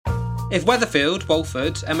If Weatherfield,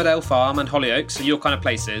 Walford, Emmerdale Farm and Hollyoaks are your kind of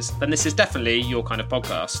places, then this is definitely your kind of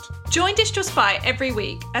podcast. Join Digital Spy every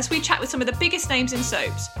week as we chat with some of the biggest names in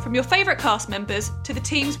soaps, from your favourite cast members to the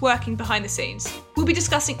teams working behind the scenes. We'll be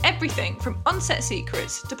discussing everything from on-set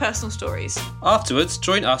secrets to personal stories. Afterwards,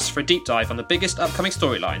 join us for a deep dive on the biggest upcoming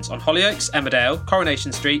storylines on Hollyoaks, Emmerdale,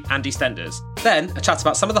 Coronation Street and EastEnders. Then, a chat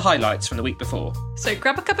about some of the highlights from the week before. So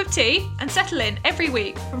grab a cup of tea and settle in every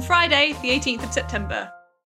week from Friday, the 18th of September.